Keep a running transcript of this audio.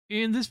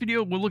In this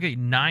video, we'll look at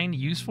 9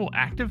 useful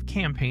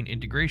ActiveCampaign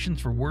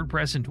integrations for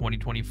WordPress in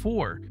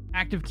 2024.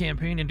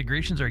 ActiveCampaign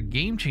integrations are a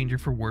game changer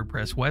for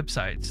WordPress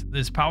websites.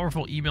 This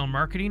powerful email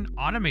marketing,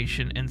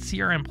 automation, and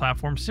CRM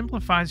platform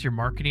simplifies your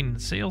marketing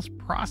and sales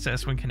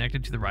process when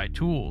connected to the right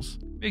tools.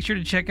 Make sure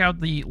to check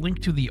out the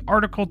link to the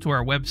article to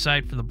our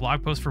website for the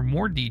blog post for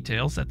more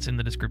details. That's in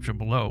the description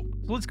below.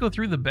 So let's go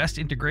through the best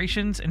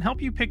integrations and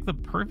help you pick the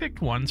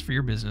perfect ones for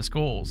your business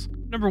goals.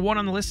 Number 1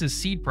 on the list is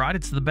SeedProd.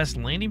 It's the best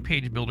landing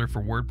page builder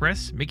for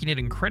WordPress, making it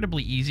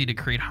incredibly easy to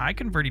create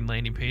high-converting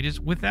landing pages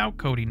without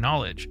coding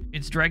knowledge.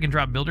 Its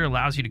drag-and-drop builder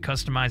allows you to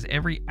customize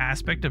every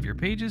aspect of your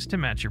pages to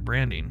match your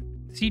branding.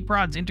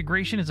 SeedProd's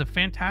integration is a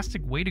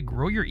fantastic way to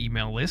grow your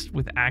email list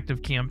with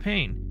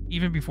ActiveCampaign,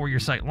 even before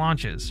your site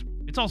launches.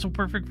 It's also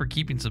perfect for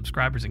keeping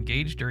subscribers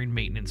engaged during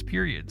maintenance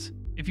periods.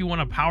 If you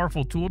want a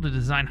powerful tool to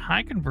design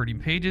high-converting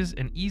pages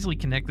and easily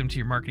connect them to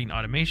your marketing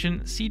automation,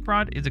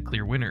 SeedProd is a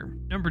clear winner.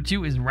 Number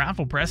 2 is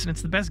RafflePress, and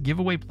it's the best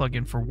giveaway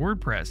plugin for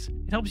WordPress.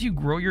 It helps you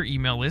grow your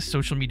email list,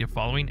 social media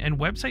following, and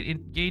website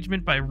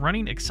engagement by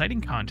running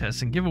exciting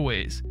contests and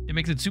giveaways. It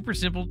makes it super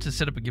simple to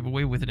set up a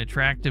giveaway with an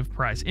attractive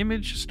prize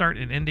image, start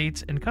and end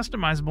dates, and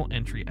customizable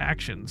entry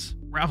actions.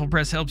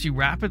 RafflePress helps you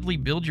rapidly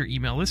build your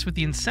email list with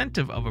the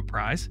incentive of a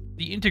prize.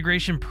 The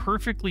integration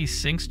perfectly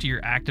syncs to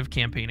your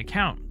ActiveCampaign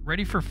account,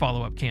 ready for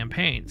follow-up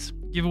campaigns.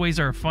 Giveaways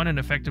are a fun and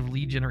effective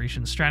lead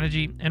generation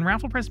strategy, and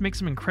RafflePress makes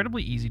them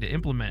incredibly easy to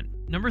implement.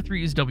 Number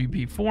 3 is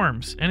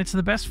WPForms, and it's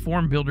the best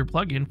form builder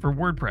plugin for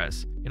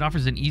WordPress. It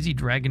offers an easy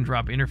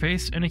drag-and-drop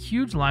interface and a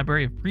huge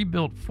library of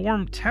pre-built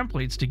form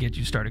templates to get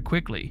you started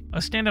quickly. A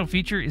standout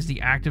feature is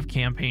the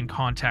ActiveCampaign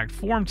contact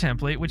form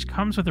template, which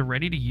comes with a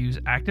ready-to-use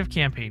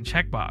ActiveCampaign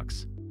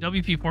checkbox.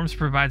 WPForms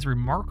provides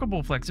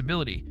remarkable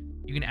flexibility.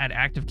 You can add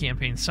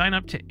ActiveCampaign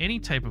sign-up to any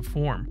type of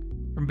form,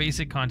 from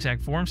basic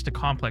contact forms to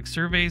complex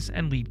surveys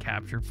and lead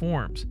capture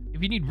forms.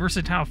 If you need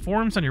versatile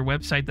forms on your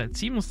website that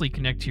seamlessly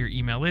connect to your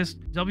email list,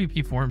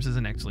 WPForms is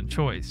an excellent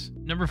choice.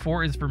 Number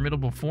 4 is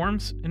Formidable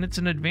Forms, and it's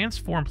an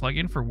advanced form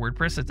plugin for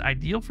WordPress that's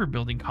ideal for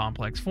building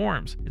complex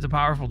forms. It's a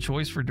powerful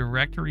choice for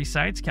directory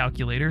sites,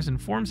 calculators,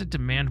 and forms that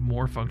demand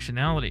more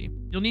functionality.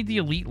 You'll need the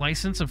elite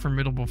license of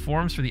Formidable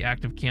Forms for the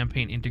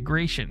ActiveCampaign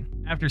integration.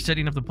 After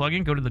setting up the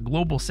plugin, go to the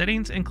global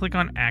settings and click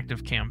on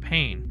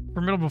ActiveCampaign.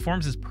 Formidable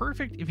Forms is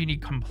perfect if you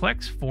need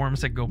complex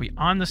forms that go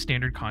beyond the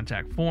standard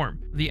contact form.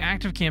 The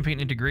ActiveCampaign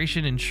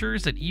integration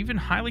ensures that even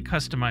highly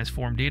customized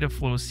form data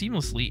flows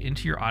seamlessly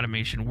into your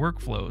automation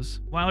workflows.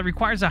 While it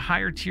requires a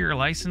higher tier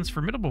license,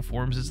 Formidable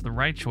Forms is the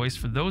right choice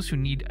for those who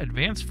need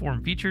advanced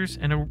form features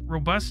and a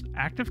robust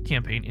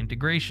ActiveCampaign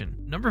integration.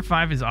 Number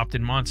 5 is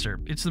OptinMonster.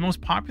 It's the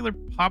most popular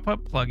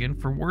pop-up plugin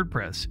for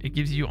WordPress. It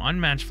gives you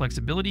unmatched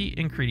flexibility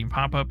in creating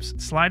pop-ups,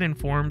 slide-in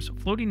forms,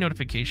 floating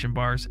notification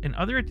bars, and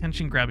other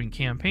attention-grabbing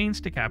campaigns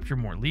to capture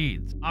more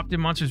leads.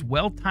 OptinMonster's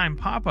well-timed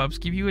pop-ups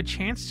give you a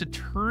chance to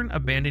turn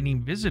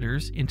abandoning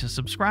visitors into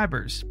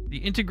subscribers.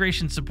 The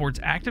integration supports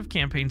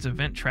ActiveCampaign's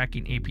event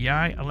tracking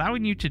API,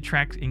 allowing you to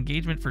track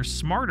engagement for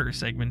smarter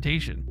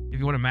segmentation. If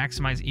you want to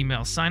maximize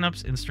email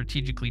signups and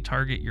strategically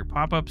target your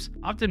pop-ups,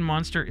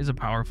 OptinMonster is a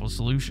powerful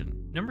solution.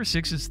 Number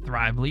 6 is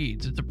Thrive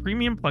Leads. It's a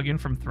premium plugin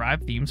from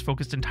Thrive Themes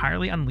focused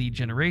entirely on lead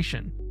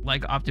generation.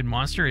 Like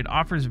OptinMonster, it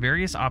offers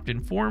various opt-in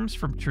forms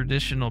from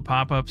traditional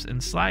pop-ups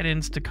and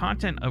slide-ins to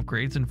content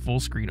upgrades and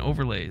full-screen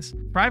overlays.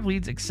 Thrive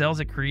Leads excels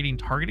at creating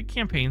targeted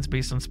campaigns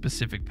based on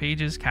specific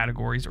pages,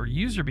 categories, or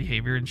user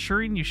behavior,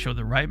 ensuring you show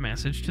the right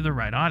message to the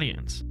right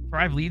audience.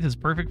 Thrive Leads is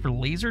perfect for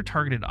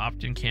laser-targeted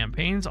opt-in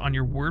campaigns on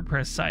your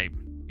WordPress site.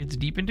 Its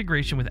deep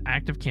integration with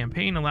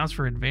ActiveCampaign allows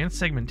for advanced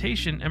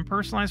segmentation and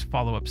personalized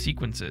follow-up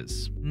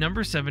sequences.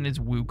 Number 7 is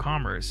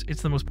WooCommerce.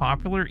 It's the most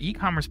popular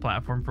e-commerce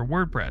platform for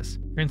WordPress,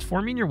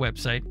 transforming your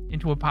website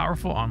into a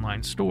powerful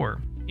online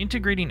store.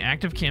 Integrating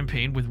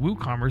ActiveCampaign with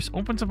WooCommerce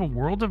opens up a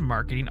world of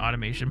marketing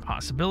automation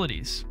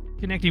possibilities.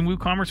 Connecting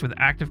WooCommerce with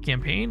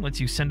ActiveCampaign lets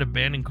you send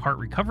abandoned cart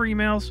recovery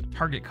emails,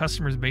 target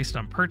customers based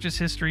on purchase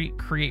history,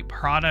 create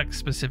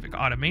product-specific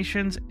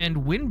automations, and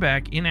win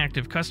back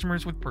inactive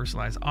customers with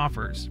personalized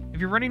offers.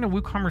 If you're running a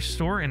WooCommerce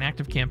store, an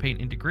ActiveCampaign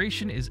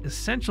integration is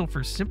essential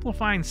for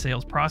simplifying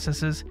sales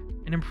processes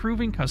and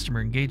improving customer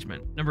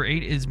engagement. Number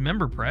 8 is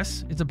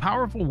MemberPress. It's a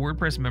powerful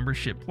WordPress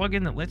membership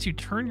plugin that lets you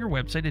turn your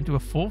website into a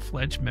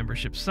full-fledged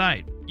membership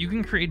site. You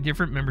can create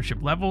different membership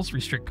levels,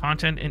 restrict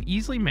content, and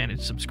easily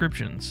manage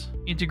subscriptions.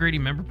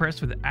 Integrating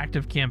MemberPress with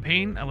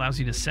ActiveCampaign allows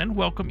you to send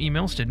welcome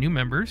emails to new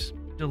members,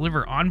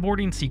 deliver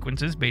onboarding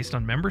sequences based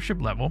on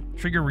membership level,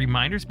 trigger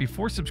reminders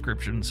before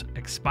subscriptions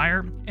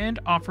expire, and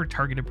offer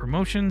targeted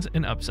promotions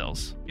and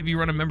upsells. If you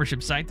run a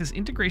membership site, this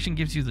integration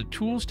gives you the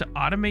tools to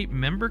automate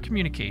member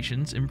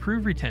communications,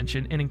 improve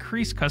retention, and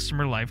increase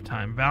customer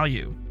lifetime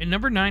value. And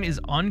number 9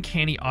 is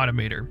Uncanny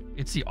Automator.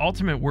 It's the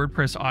ultimate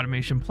WordPress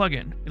automation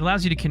plugin. It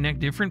allows you to connect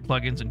different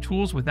plugins and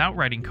tools without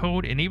writing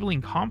code,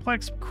 enabling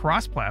complex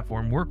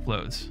cross-platform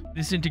workflows.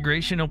 This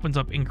integration opens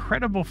up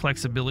incredible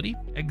flexibility.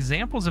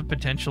 Examples of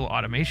potential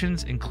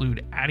automations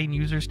include adding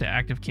users to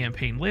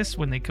ActiveCampaign lists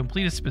when they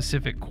complete a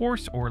specific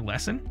course or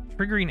lesson,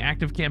 triggering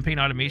ActiveCampaign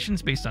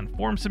automations based on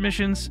form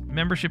submissions,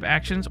 membership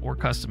actions, or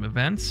custom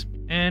events,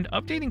 and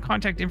updating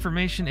contact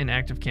information in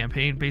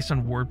ActiveCampaign based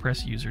on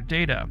WordPress user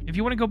data. If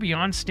you want to go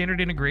beyond standard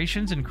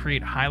integrations and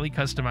create highly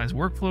customized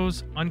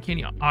workflows,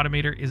 Uncanny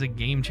Automator is a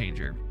game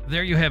changer.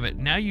 There you have it.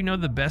 Now you know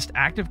the best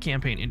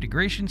ActiveCampaign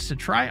integrations to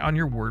try on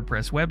your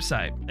WordPress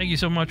website. Thank you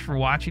so much for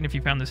watching. If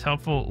you found this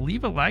helpful,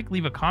 leave a like,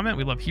 leave a comment.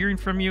 We love hearing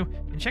from you.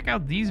 And check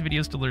out these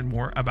videos to learn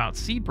more about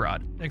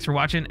SeedProd. Thanks for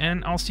watching,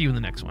 and I'll see you in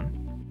the next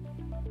one.